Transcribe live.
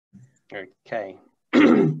Okay.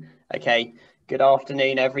 Okay. Good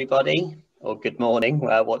afternoon, everybody, or good morning,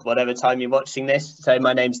 whatever time you're watching this. So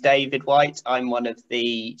my name's David White. I'm one of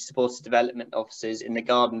the supported development officers in the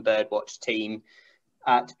Garden Birdwatch team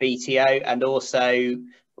at BTO, and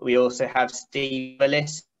we also have Steve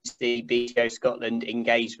Willis, the BTO Scotland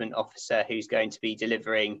engagement officer, who's going to be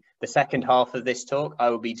delivering the second half of this talk. I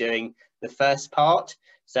will be doing the first part.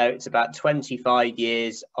 So it's about 25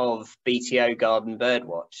 years of BTO Garden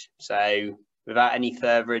Birdwatch. So without any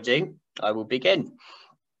further ado, I will begin.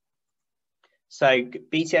 So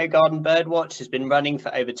BTO Garden Birdwatch has been running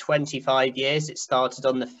for over 25 years. It started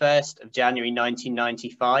on the 1st of January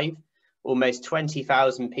 1995. Almost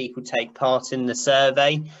 20,000 people take part in the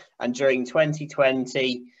survey. And during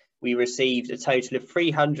 2020, we received a total of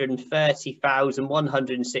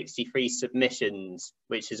 330,163 submissions,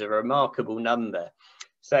 which is a remarkable number.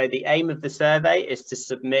 So the aim of the survey is to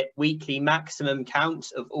submit weekly maximum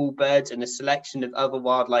counts of all birds and a selection of other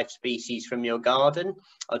wildlife species from your garden.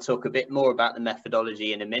 I'll talk a bit more about the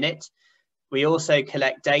methodology in a minute. We also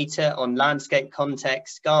collect data on landscape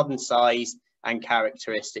context, garden size, and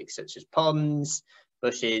characteristics such as ponds,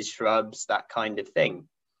 bushes, shrubs, that kind of thing.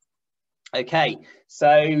 Okay,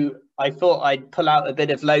 so I thought I'd pull out a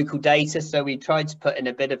bit of local data. So we tried to put in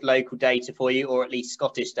a bit of local data for you, or at least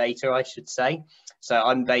Scottish data, I should say. So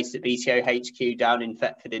I'm based at BTO HQ down in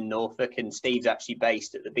Thetford in Norfolk, and Steve's actually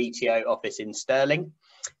based at the BTO office in Stirling,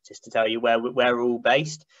 just to tell you where we're all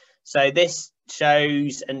based. So this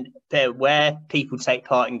shows where people take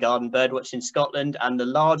part in Garden Birdwatch in Scotland, and the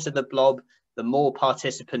larger the blob, the more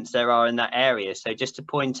participants there are in that area. So just to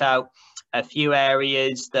point out a few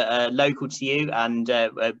areas that are local to you and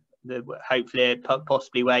hopefully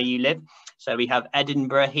possibly where you live. So we have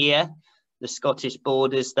Edinburgh here, the Scottish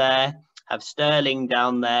borders there, have Stirling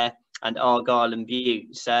down there, and Argyll and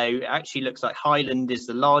Bute. So it actually looks like Highland is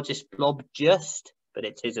the largest blob but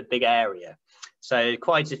it is a big area. So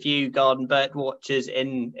quite a few garden bird watchers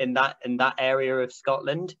in that area of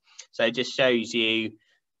Scotland. So it just shows you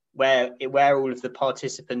where all of the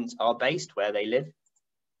participants are based, where they live.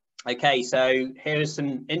 Okay, so here are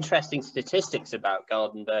some interesting statistics about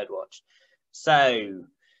Garden Birdwatch. So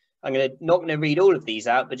I'm not going to read all of these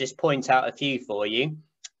out, but just point out a few for you.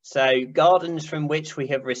 So gardens from which we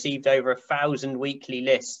have received over 1,000 weekly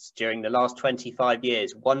lists during the last 25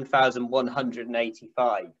 years,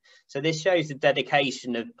 1,185. So this shows the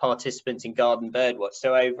dedication of participants in Garden Birdwatch.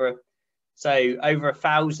 So over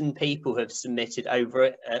 1,000 people have submitted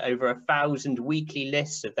over 1,000 weekly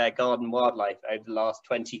lists of their garden wildlife over the last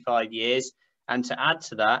 25 years. And to add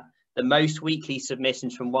to that, the most weekly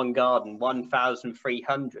submissions from one garden,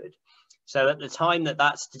 1,300. So at the time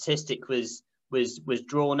that statistic was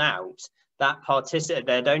drawn out, that participant,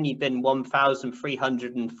 there'd only been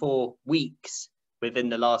 1,304 weeks within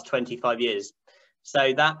the last 25 years.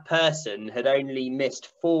 So that person had only missed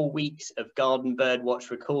 4 weeks of Garden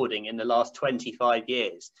Birdwatch recording in the last 25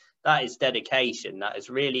 years. That is dedication. That is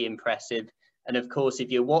really impressive. And of course,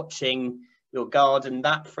 if you're watching your garden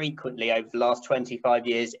that frequently over the last 25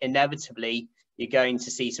 years, inevitably, you're going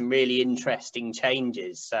to see some really interesting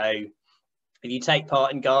changes. So if you take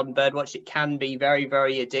part in Garden Birdwatch, it can be very,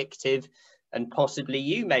 very addictive, and possibly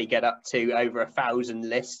you may get up to over 1,000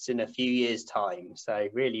 lists in a few years' time. So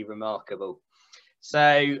really remarkable.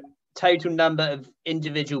 So total number of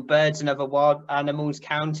individual birds and other wild animals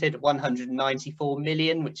counted 194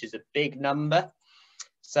 million, which is a big number.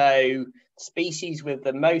 So species with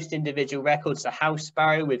the most individual records, the house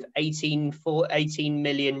sparrow with 18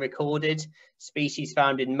 million recorded. Species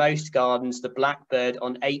found in most gardens, the blackbird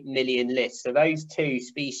on 8 million lists. So those two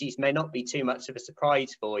species may not be too much of a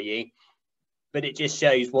surprise for you, but it just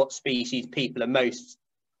shows what species people are most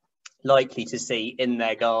likely to see in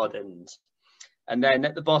their gardens. And then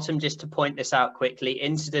at the bottom, just to point this out quickly,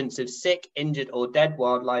 incidents of sick, injured or dead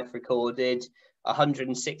wildlife recorded,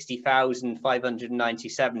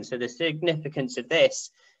 160,597. So the significance of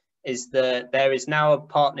this is that there is now a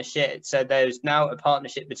partnership. So there's now a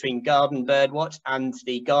partnership between Garden Birdwatch and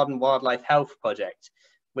the Garden Wildlife Health Project,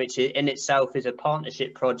 which in itself is a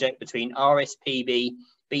partnership project between RSPB,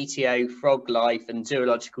 BTO, Frog Life and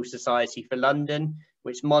Zoological Society for London,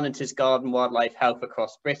 which monitors garden wildlife health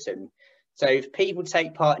across Britain. So if people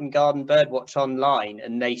take part in Garden Birdwatch online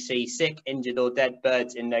and they see sick, injured or dead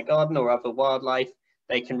birds in their garden or other wildlife,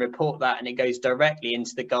 they can report that and it goes directly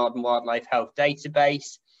into the Garden Wildlife Health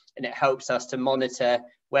database, and it helps us to monitor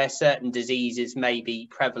where certain diseases may be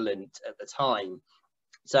prevalent at the time.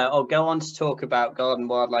 So I'll go on to talk about garden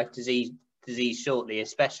wildlife disease shortly,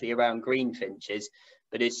 especially around greenfinches,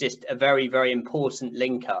 but it's just a very, very important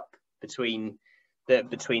link up between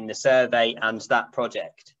the survey and that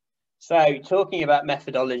project. So talking about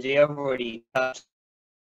methodology, I've already touched.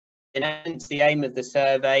 In essence, the aim of the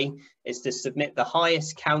survey is to submit the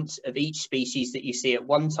highest count of each species that you see at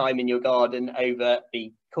one time in your garden over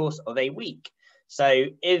the course of a week. So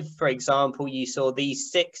if, for example, you saw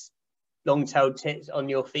these 6 long-tailed tits on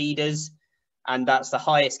your feeders, and that's the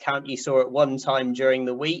highest count you saw at one time during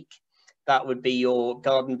the week, that would be your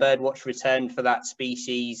Garden Birdwatch return for that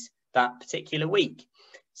species that particular week.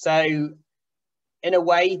 So in a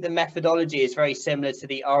way, the methodology is very similar to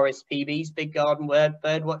the RSPB's Big Garden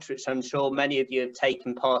Birdwatch, which I'm sure many of you have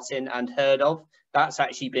taken part in and heard of. That's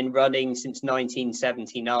actually been running since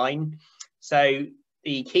 1979. So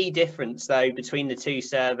the key difference, though, between the two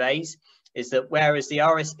surveys is that whereas the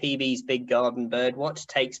RSPB's Big Garden Birdwatch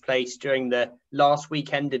takes place during the last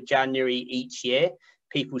weekend of January each year,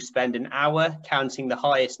 people spend an hour counting the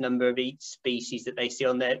highest number of each species that they see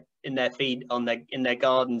on in their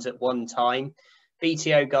gardens at one time.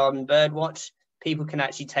 BTO Garden Birdwatch, people can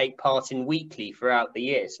actually take part in weekly throughout the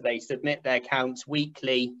year. So they submit their counts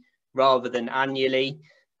weekly rather than annually.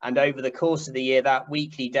 And over the course of the year, that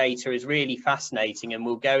weekly data is really fascinating, and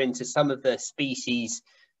we'll go into some of the species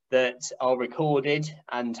that are recorded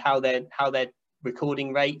and how their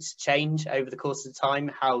recording rates change over the course of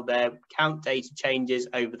time, how their count data changes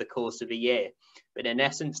over the course of a year. But in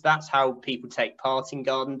essence, that's how people take part in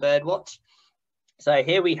Garden Birdwatch. So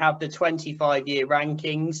here we have the 25-year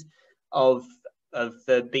rankings of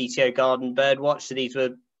the BTO Garden Birdwatch.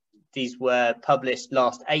 So these were published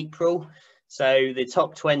last April. So the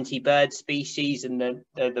top 20 bird species and the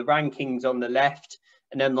rankings on the left.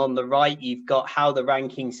 And then on the right, you've got how the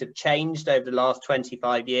rankings have changed over the last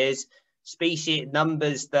 25 years. Species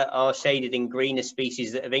numbers that are shaded in green are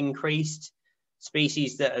species that have increased.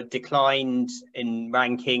 Species that have declined in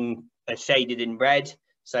ranking are shaded in red.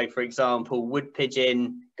 So, for example, wood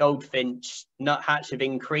pigeon, goldfinch, nuthatch have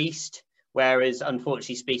increased, whereas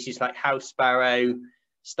unfortunately species like house sparrow,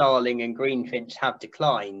 starling and greenfinch have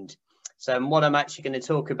declined. So what I'm actually going to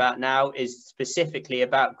talk about now is specifically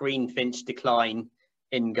about greenfinch decline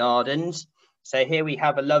in gardens. So here we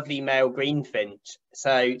have a lovely male greenfinch.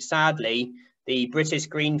 So sadly, the British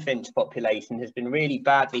greenfinch population has been really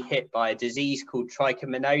badly hit by a disease called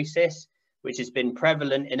trichomoniasis, which has been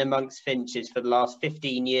prevalent in amongst finches for the last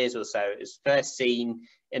 15 years or so. It was first seen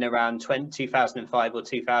in around 2005 or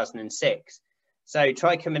 2006. So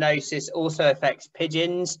trichomoniasis also affects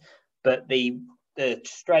pigeons, but the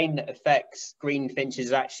strain that affects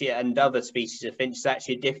greenfinches actually, and other species of finch, is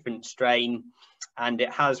actually a different strain, and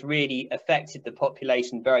it has really affected the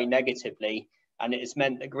population very negatively, and it has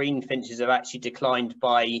meant that greenfinches have actually declined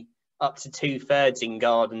by up to 2/3 in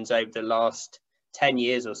gardens over the last 10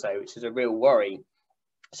 years or so, which is a real worry.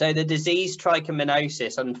 So the disease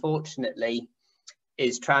trichomoniasis, unfortunately,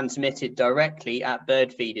 is transmitted directly at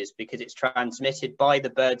bird feeders because it's transmitted by the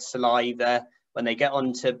bird's saliva when they get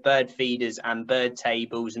onto bird feeders and bird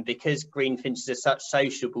tables. And because greenfinches are such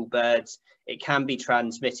sociable birds, it can be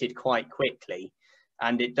transmitted quite quickly.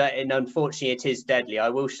 And unfortunately, it is deadly. I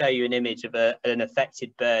will show you an image of an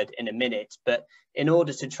affected bird in a minute. But in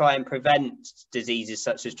order to try and prevent diseases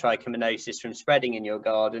such as trichomoniasis from spreading in your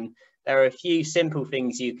garden, there are a few simple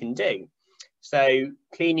things you can do. So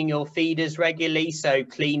cleaning your feeders regularly, so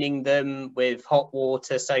cleaning them with hot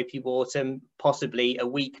water, soapy water, possibly a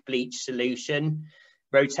weak bleach solution.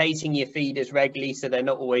 Rotating your feeders regularly so they're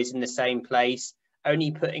not always in the same place.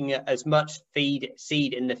 Only putting as much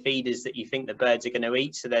seed in the feeders that you think the birds are going to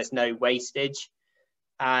eat, so there's no wastage.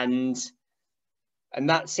 And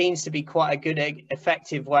that seems to be quite a good,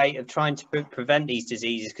 effective way of trying to prevent these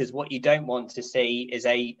diseases, because what you don't want to see is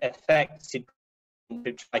a affected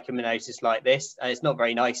trichomoniasis like this. And it's not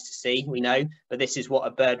very nice to see, we know, but this is what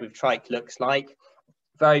a bird with trich looks like.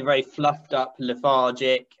 Very, very fluffed up,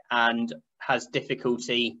 lethargic, and has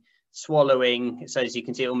difficulty swallowing. So as you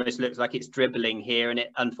can see, it almost looks like it's dribbling here, and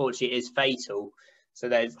it unfortunately is fatal. So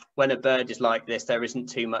when a bird is like this, there isn't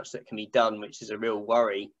too much that can be done, which is a real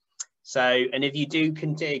worry. So, and if you do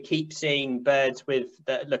keep seeing birds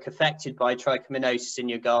that look affected by trichomoniasis in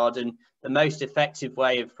your garden, the most effective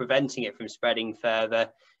way of preventing it from spreading further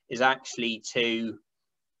is actually to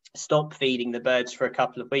stop feeding the birds for a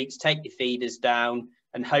couple of weeks, take your feeders down,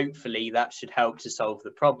 and hopefully that should help to solve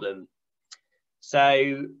the problem.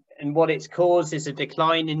 So, and what it's caused is a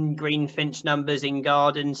decline in greenfinch numbers in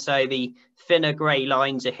gardens. So the thinner grey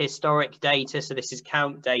lines are historic data. So this is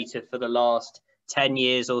count data for the last 10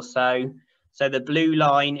 years or so. So the blue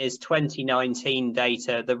line is 2019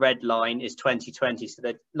 data, the red line is 2020. So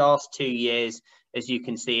the last 2 years, as you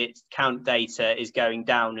can see, its count data is going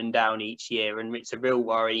down and down each year, and it's a real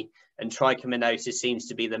worry. And trichomoniasis seems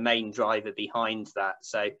to be the main driver behind that.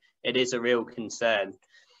 So it is a real concern.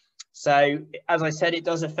 So as I said, it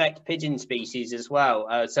does affect pigeon species as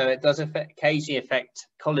well. So it does occasionally affect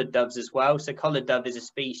collared doves as well. So collared dove is a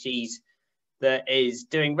species that is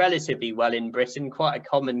doing relatively well in Britain, quite a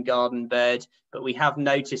common garden bird, but we have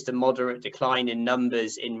noticed a moderate decline in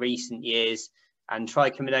numbers in recent years, and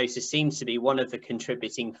trichomoniasis seems to be one of the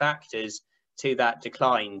contributing factors to that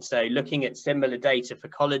decline. So looking at similar data for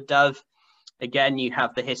collared dove, again, you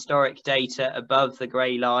have the historic data above the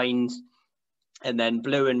grey lines, and then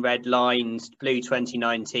blue and red lines, blue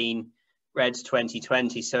 2019, red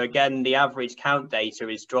 2020. So again, the average count data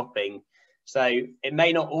is dropping. So it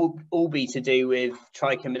may not all be to do with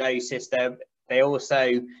trichomoniasis. They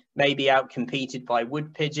also may be outcompeted by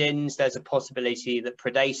wood pigeons. There's a possibility that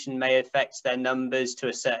predation may affect their numbers to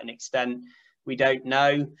a certain extent. We don't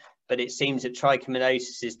know, but it seems that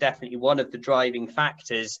trichomoniasis is definitely one of the driving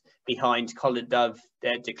factors behind collared dove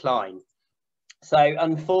decline. So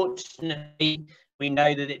unfortunately, we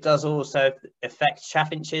know that it does also affect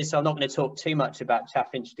chaffinches. So I'm not going to talk too much about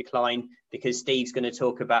chaffinch decline because Steve's going to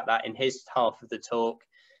talk about that in his half of the talk.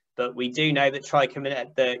 But we do know that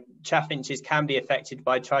the chaffinches can be affected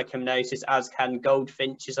by trichomoniasis, as can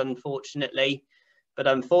goldfinches, unfortunately. But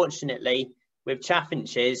unfortunately, with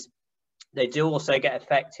chaffinches, they do also get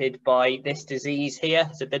affected by this disease here.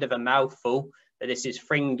 It's a bit of a mouthful, but this is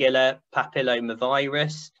fringular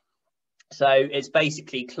papillomavirus. So it's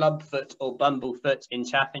basically clubfoot or bumblefoot in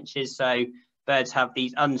chaffinches. So birds have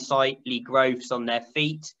these unsightly growths on their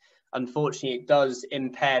feet. Unfortunately, it does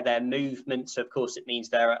impair their movement. So of course, it means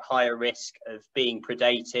they're at higher risk of being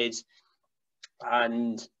predated.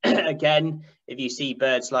 And again, if you see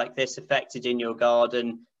birds like this affected in your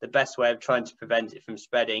garden, the best way of trying to prevent it from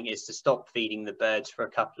spreading is to stop feeding the birds for a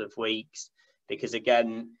couple of weeks, because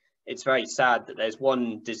again, it's very sad that there's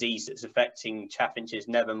one disease that's affecting chaffinches,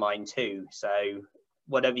 never mind two. So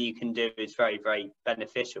whatever you can do is very, very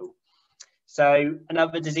beneficial. So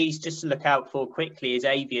another disease just to look out for quickly is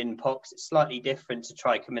avian pox. It's slightly different to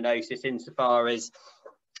trichomoniasis insofar as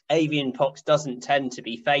avian pox doesn't tend to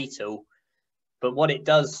be fatal, but what it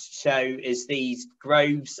does show is these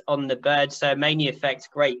growths on the bird. So it mainly affects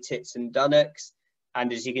great tits and dunnocks.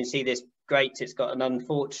 And as you can see, this great tit's got an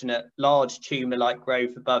unfortunate large tumor-like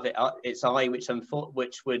growth above its eye, which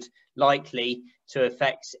would likely to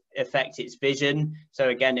affect its vision. So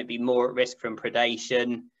again, it'd be more at risk from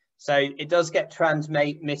predation. So it does get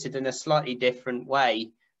transmitted in a slightly different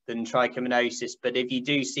way than trichomoniasis. But if you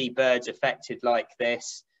do see birds affected like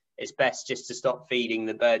this, it's best just to stop feeding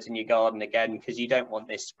the birds in your garden again, because you don't want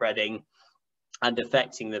this spreading and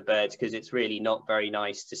affecting the birds, because it's really not very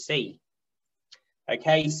nice to see.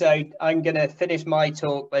 Okay, so I'm going to finish my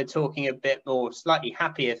talk by talking a bit more slightly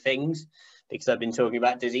happier things, because I've been talking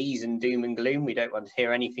about disease and doom and gloom. We don't want to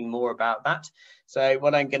hear anything more about that. So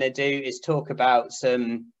what I'm going to do is talk about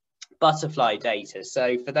some butterfly data.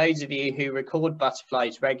 So for those of you who record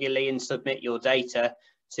butterflies regularly and submit your data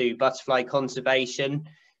to Butterfly Conservation,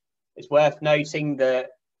 it's worth noting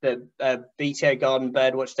that the BTO Garden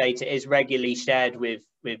Birdwatch data is regularly shared with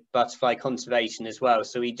Butterfly Conservation as well.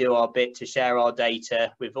 So we do our bit to share our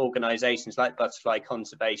data with organisations like Butterfly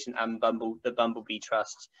Conservation and the Bumblebee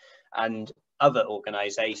Trust and other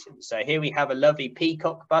organisations. So here we have a lovely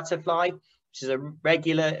peacock butterfly, which is a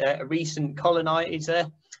recent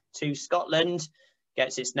coloniser to Scotland,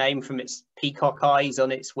 gets its name from its peacock eyes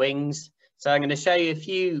on its wings. So I'm going to show you a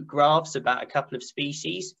few graphs about a couple of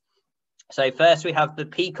species. So first we have the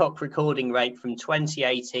peacock recording rate from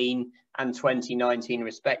 2018 and 2019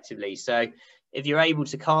 respectively. So if you're able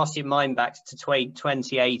to cast your mind back to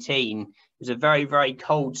 2018, it was a very, very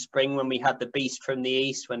cold spring when we had the beast from the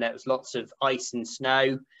east, when there was lots of ice and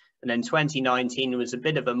snow. And then 2019 was a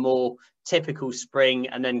bit of a more typical spring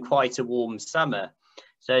and then quite a warm summer.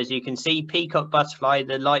 So as you can see, peacock butterfly,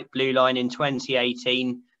 the light blue line in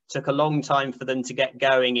 2018, took a long time for them to get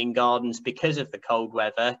going in gardens because of the cold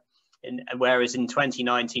weather. Whereas in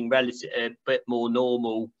 2019, a bit more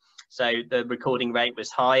normal. So the recording rate was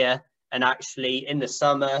higher. And actually in the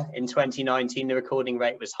summer in 2019, the recording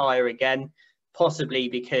rate was higher again, possibly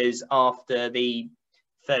because after the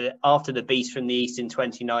beast from the east in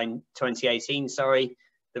 2018,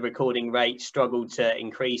 the recording rate struggled to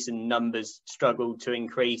increase and numbers struggled to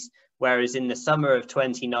increase. Whereas in the summer of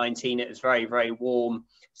 2019, it was very, very warm.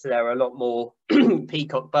 So there were a lot more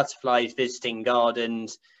peacock butterflies visiting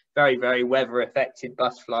gardens. very, very weather affected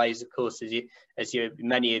butterflies, of course, as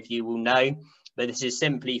many of you will know. But this is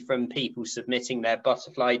simply from people submitting their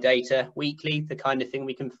butterfly data weekly, the kind of thing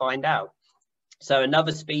we can find out. So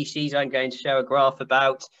another species I'm going to show a graph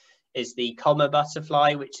about is the comma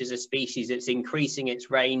butterfly, which is a species that's increasing its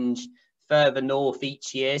range further north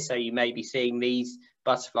each year. So you may be seeing these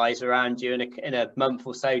butterflies around you in a month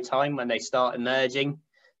or so time when they start emerging.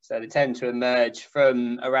 So they tend to emerge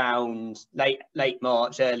from around late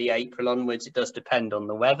March, early April onwards. It does depend on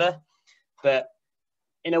the weather. But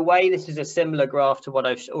in a way, this is a similar graph to what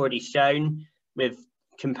I've already shown, with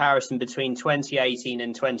comparison between 2018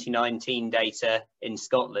 and 2019 data in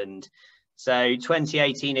Scotland. So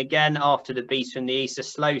 2018, again, after the beast from the east, a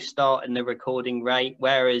slow start in the recording rate,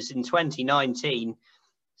 whereas in 2019,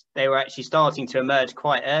 they were actually starting to emerge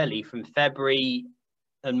quite early from February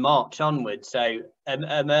and March onwards. So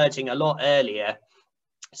emerging a lot earlier,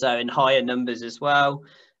 so in higher numbers as well.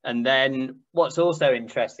 And then what's also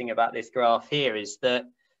interesting about this graph here is that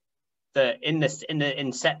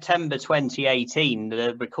in September 2018,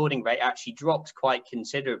 the recording rate actually dropped quite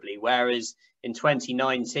considerably, whereas in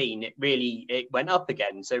 2019 it went up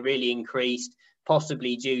again, so really increased,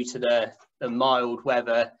 possibly due to the mild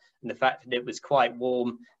weather and the fact that it was quite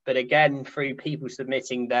warm. But again, through people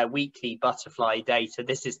submitting their weekly butterfly data,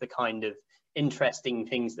 this is the kind of interesting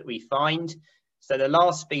things that we find. So the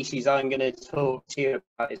last species I'm going to talk to you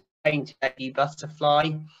about is painted lady butterfly,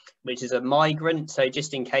 which is a migrant. So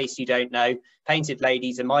just in case you don't know, painted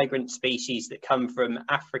ladies are migrant species that come from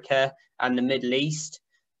Africa and the Middle East.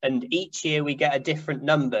 And each year we get a different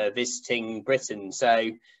number visiting Britain. So,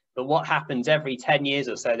 but what happens every 10 years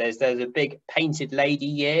or so, there's a big painted lady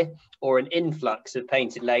year, or an influx of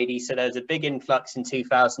painted ladies. So there's a big influx in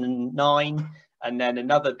 2009, and then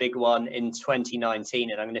another big one in 2019.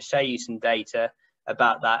 And I'm going to show you some data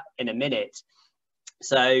about that in a minute.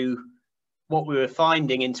 So what we were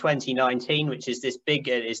finding in 2019, which is this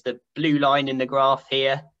bigger, is the blue line in the graph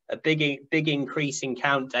here, a big increase in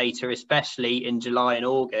count data, especially in July and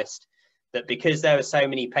August, that because there were so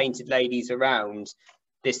many painted ladies around,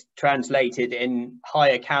 this translated in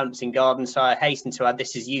higher counts in gardens. So I hasten to add,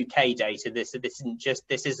 this is UK data. This isn't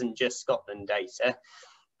just Scotland data,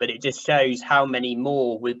 but it just shows how many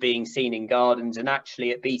more were being seen in gardens. And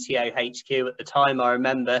actually at BTO HQ at the time, I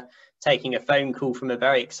remember taking a phone call from a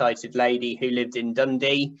very excited lady who lived in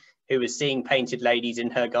Dundee, who was seeing painted ladies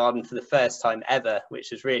in her garden for the first time ever,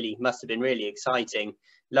 which was must have been really exciting.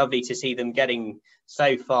 Lovely to see them getting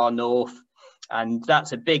so far north, and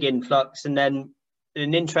that's a big influx. And then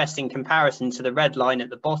an interesting comparison to the red line at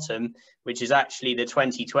the bottom, which is actually the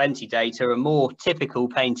 2020 data, a more typical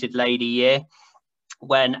painted lady year,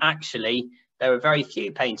 when actually there were very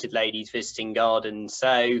few painted ladies visiting gardens.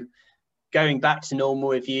 So going back to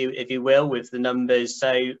normal, if you will, with the numbers.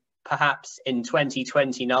 So perhaps in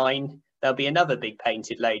 2029, there'll be another big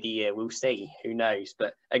painted lady year. We'll see, who knows?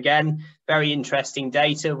 But again, very interesting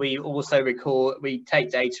data. We also we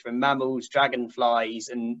take data from mammals, dragonflies,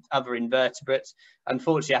 and other invertebrates.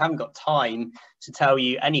 Unfortunately, I haven't got time to tell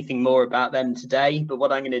you anything more about them today. But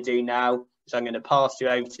what I'm going to do now is I'm going to pass you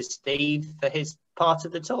over to Steve for his part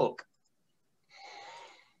of the talk.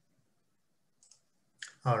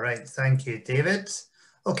 All right, thank you, David.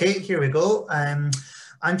 Okay, here we go.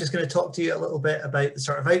 I'm just going to talk to you a little bit about the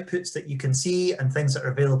sort of outputs that you can see and things that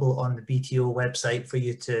are available on the BTO website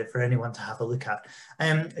for anyone to have a look at.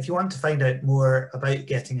 If you want to find out more about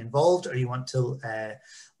getting involved, or you want to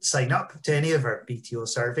sign up to any of our BTO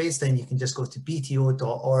surveys, then you can just go to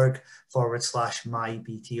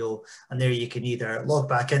bto.org/mybto, and there you can either log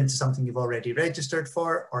back into something you've already registered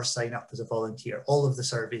for or sign up as a volunteer. All of the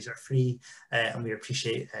surveys are free, and we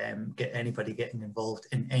appreciate anybody getting involved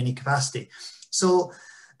in any capacity. So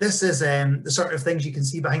this is the sort of things you can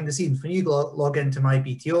see behind the scenes when you log into my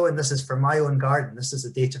BTO, and this is for my own garden. This is the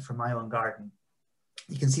data from my own garden.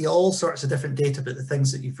 You can see all sorts of different data about the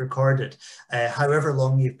things that you've recorded, however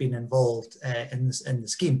long you've been involved in the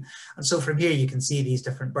scheme. And so from here you can see these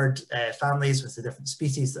different bird families with the different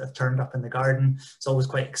species that have turned up in the garden. It's always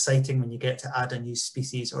quite exciting when you get to add a new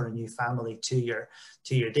species or a new family to your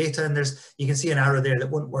data. And you can see an arrow there that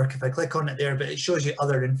won't work if I click on it there, but it shows you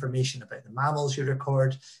other information about the mammals you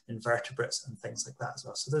record, invertebrates, and things like that as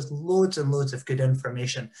well. So there's loads and loads of good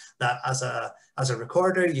information that as a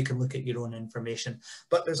recorder you can look at your own information.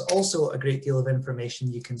 But there's also a great deal of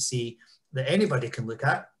information you can see that anybody can look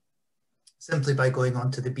at simply by going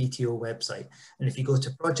onto the BTO website. And if you go to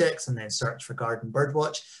projects and then search for Garden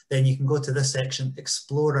Birdwatch, then you can go to this section,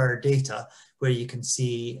 Explore Our Data, where you can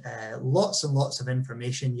see lots and lots of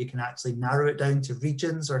information. You can actually narrow it down to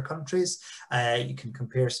regions or countries. You can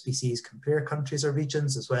compare species, compare countries or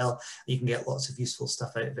regions as well. You can get lots of useful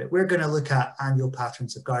stuff out of it. We're going to look at annual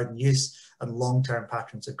patterns of garden use and long-term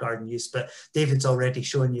patterns of garden use, but David's already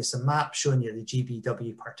shown you some maps, showing you the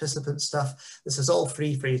GBW participant stuff. This is all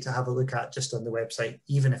free for you to have a look at just on the website,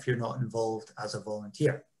 even if you're not involved as a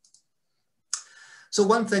volunteer. So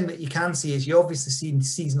one thing that you can see is you obviously see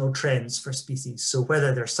seasonal trends for species. So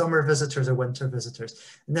whether they're summer visitors or winter visitors.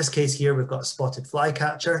 In this case here, we've got a spotted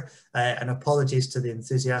flycatcher, and apologies to the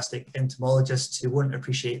enthusiastic entomologists who won't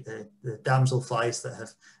appreciate the damselflies that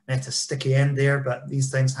have met a sticky end there, but these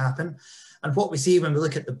things happen. And what we see when we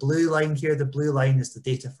look at the blue line here, the blue line is the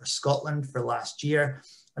data for Scotland for last year.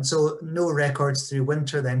 And so no records through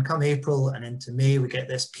winter. Then come April and into May, we get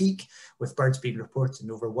this peak with birds being reported in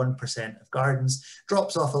over 1% of gardens.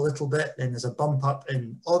 Drops off a little bit, then there's a bump up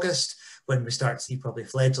in August when we start to see probably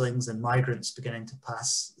fledglings and migrants beginning to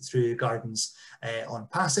pass through gardens on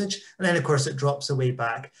passage. And then of course it drops away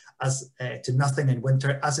back as to nothing in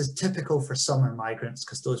winter, as is typical for summer migrants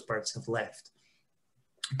because those birds have left.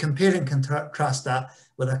 Compare and contrast that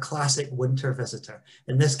with a classic winter visitor,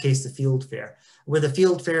 in this case the field fare. With a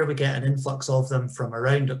field fare we get an influx of them from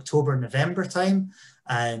around October, November time,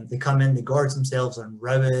 and they come in, they gorge themselves on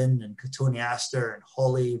rowan and cotoneaster and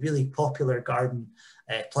holly, really popular garden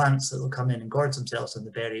plants that will come in and gorge themselves on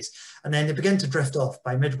the berries. And then they begin to drift off.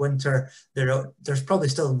 By midwinter, they're probably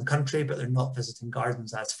still in the country, but they're not visiting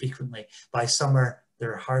gardens as frequently. By summer,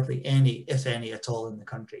 there are hardly any, if any at all in the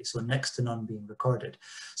country, so next to none being recorded.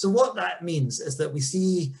 So what that means is that we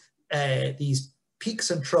see these peaks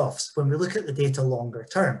and troughs when we look at the data longer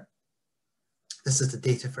term. This is the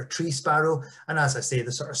data for tree sparrow, and as I say,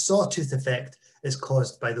 the sort of sawtooth effect is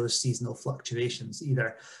caused by those seasonal fluctuations,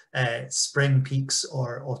 either spring peaks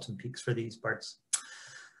or autumn peaks for these birds.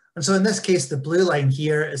 And so in this case, the blue line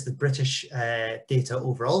here is the British data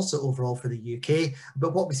overall, so overall for the UK,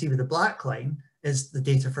 but what we see with the black line is the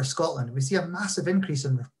data for Scotland. We see a massive increase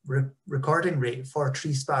in recording rate for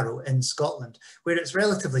tree sparrow in Scotland, where it's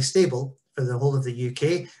relatively stable for the whole of the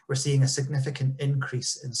UK. We're seeing a significant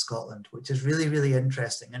increase in Scotland, which is really, really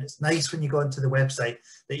interesting. And it's nice when you go onto the website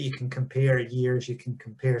that you can compare years, you can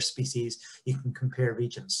compare species, you can compare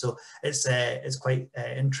regions. So it's quite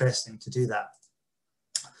interesting to do that.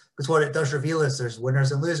 Because what it does reveal is there's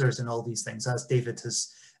winners and losers in all these things. As David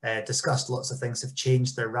has discussed, lots of things have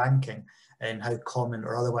changed their ranking and how common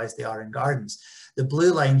or otherwise they are in gardens. The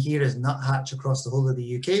blue line here is nuthatch across the whole of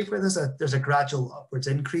the UK, where there's a gradual upwards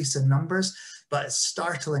increase in numbers, but it's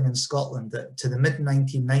startling in Scotland that to the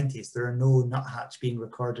mid-1990s, there are no nuthatch being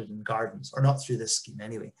recorded in gardens, or not through this scheme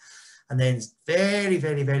anyway. And then very,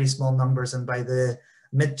 very, very small numbers, and by the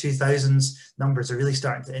mid-2000s, numbers are really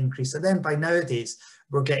starting to increase. And then by nowadays,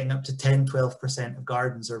 we're getting up to 10–12% of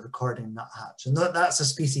gardens are recording nuthatch. And that's a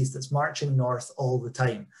species that's marching north all the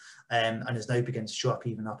time. And is now beginning to show up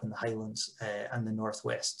even up in the Highlands and the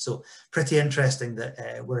Northwest. So pretty interesting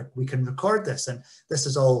that we can record this, and this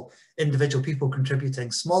is all individual people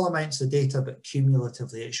contributing small amounts of data, but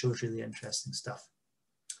cumulatively it shows really interesting stuff.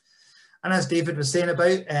 And as David was saying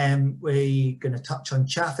about, we're going to touch on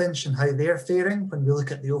chaffinch and how they're faring. When we look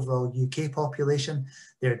at the overall UK population,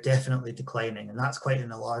 they're definitely declining, and that's quite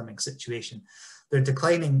an alarming situation. They're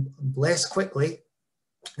declining less quickly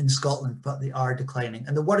in Scotland, but they are declining.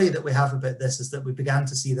 And the worry that we have about this is that we began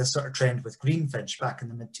to see this sort of trend with greenfinch back in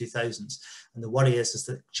the mid-2000s. And the worry is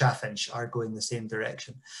that chaffinch are going the same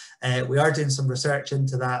direction. We are doing some research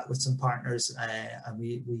into that with some partners, and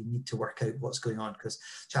we need to work out what's going on, because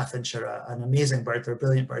chaffinch are an amazing bird. They're a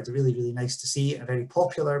brilliant bird. They're really, really nice to see, a very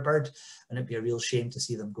popular bird, and it'd be a real shame to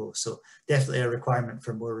see them go. So definitely a requirement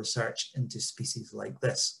for more research into species like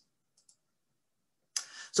this.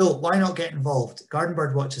 So why not get involved? Garden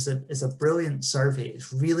Birdwatch is a brilliant survey.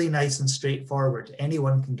 It's really nice and straightforward.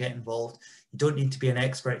 Anyone can get involved. You don't need to be an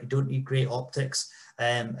expert. You don't need great optics.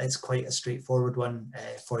 It's quite a straightforward one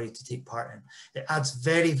for you to take part in. It adds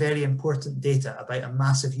very, very important data about a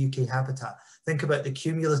massive UK habitat. Think about the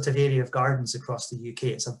cumulative area of gardens across the UK.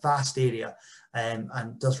 It's a vast area and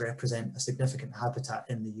does represent a significant habitat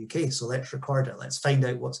in the UK. So let's record it. Let's find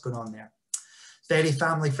out what's going on there. Very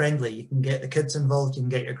family friendly. You can get the kids involved, you can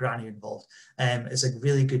get your granny involved. It's a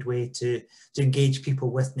really good way to engage people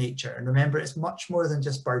with nature. And remember, it's much more than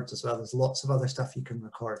just birds as well. There's lots of other stuff you can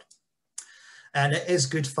record. And it is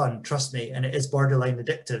good fun, trust me, and it is borderline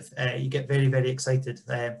addictive. You get very, very excited,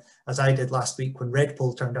 as I did last week when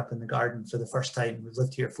redpoll turned up in the garden for the first time. We've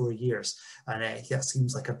lived here 4 years, and that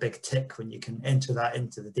seems like a big tick when you can enter that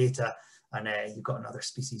into the data, and you've got another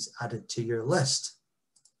species added to your list.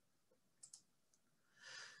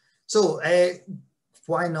 So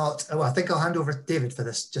why not? Oh, I think I'll hand over to David for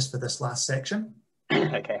this, just for this last section.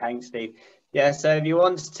 Okay, thanks, Steve. Yeah, so if you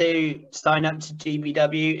want to sign up to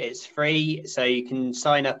GBW, it's free. So you can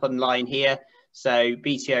sign up online here. So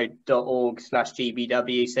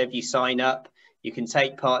bto.org/GBW. So if you sign up, you can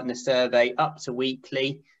take part in the survey up to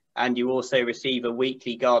weekly. And you also receive a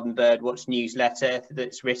weekly Garden Birdwatch newsletter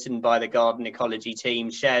that's written by the garden ecology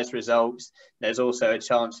team, shares results. There's also a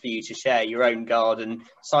chance for you to share your own garden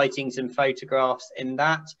sightings and photographs in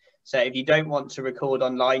that. So if you don't want to record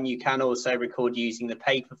online, you can also record using the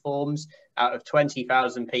paper forms. Out of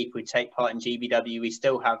 20,000 people who take part in GBW, we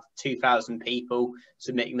still have 2,000 people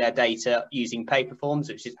submitting their data using paper forms,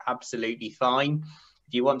 which is absolutely fine.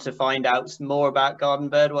 If you want to find out more about Garden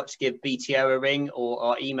Birdwatch, give BTO a ring, or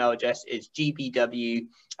our email address is gbw@bto.org.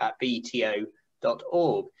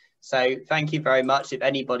 So thank you very much. If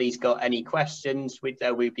anybody's got any questions, we'd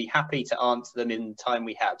be happy to answer them in the time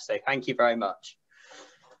we have. So thank you very much.